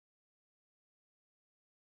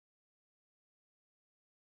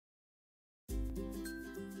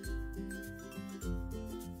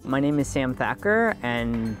My name is Sam Thacker,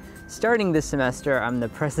 and starting this semester, I'm the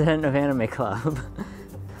president of Anime Club.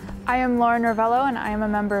 I am Lauren Ravello, and I am a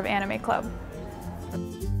member of Anime Club.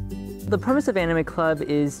 The purpose of Anime Club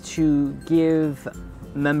is to give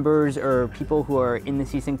members or people who are in the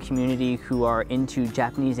CSUN community who are into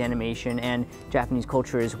Japanese animation and Japanese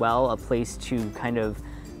culture as well, a place to kind of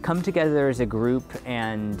come together as a group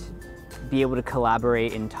and be able to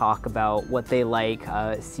collaborate and talk about what they like,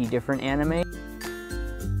 see different anime.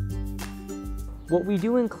 What we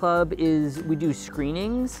do in Club is we do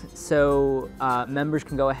screenings, so members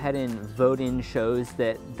can go ahead and vote in shows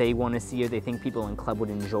that they want to see or they think people in Club would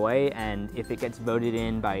enjoy, and if it gets voted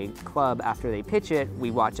in by Club after they pitch it,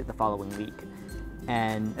 we watch it the following week.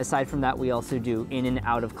 And aside from that, we also do in and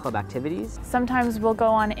out of Club activities. Sometimes we'll go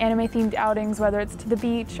on anime-themed outings, whether it's to the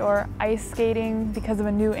beach or ice skating because of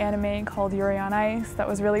a new anime called Yuri on Ice that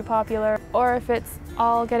was really popular. Or if it's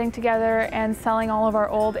all getting together and selling all of our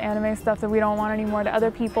old anime stuff that we don't want anymore to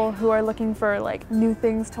other people who are looking for like new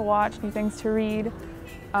things to watch, new things to read,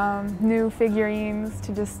 new figurines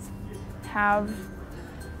to just have.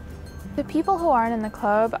 The people who aren't in the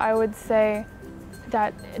club, I would say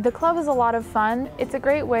that the club is a lot of fun. It's a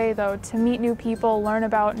great way though to meet new people, learn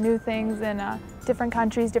about new things in different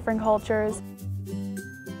countries, different cultures.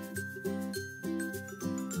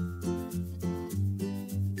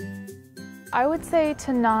 I would say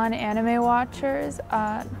to non-anime watchers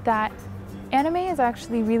that anime is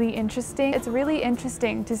actually really interesting. It's really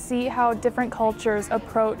interesting to see how different cultures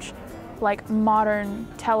approach like modern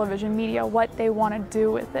television media, what they want to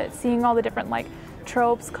do with it, seeing all the different like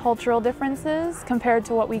tropes, cultural differences compared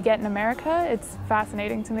to what we get in America. It's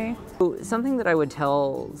fascinating to me. Something that I would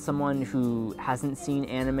tell someone who hasn't seen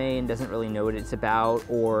anime and doesn't really know what it's about,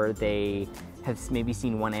 or they have maybe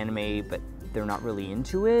seen one anime but they're not really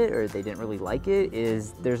into it or they didn't really like it,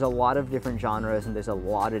 is there's a lot of different genres and there's a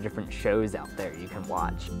lot of different shows out there you can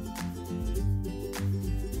watch.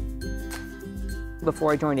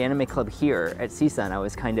 Before I joined Anime Club here at CSUN, I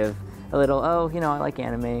was kind of a little, oh, you know, I like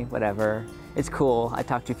anime, whatever. It's cool. I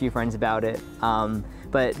talked to a few friends about it.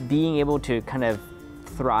 But being able to kind of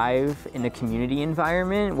thrive in a community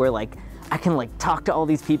environment where like I can like talk to all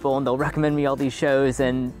these people and they'll recommend me all these shows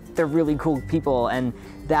and they're really cool people, and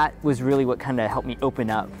that was really what kind of helped me open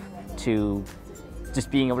up to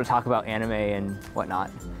just being able to talk about anime and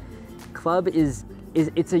whatnot. Club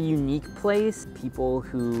it's a unique place. People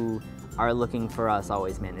who are looking for us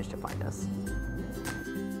always manage to find us.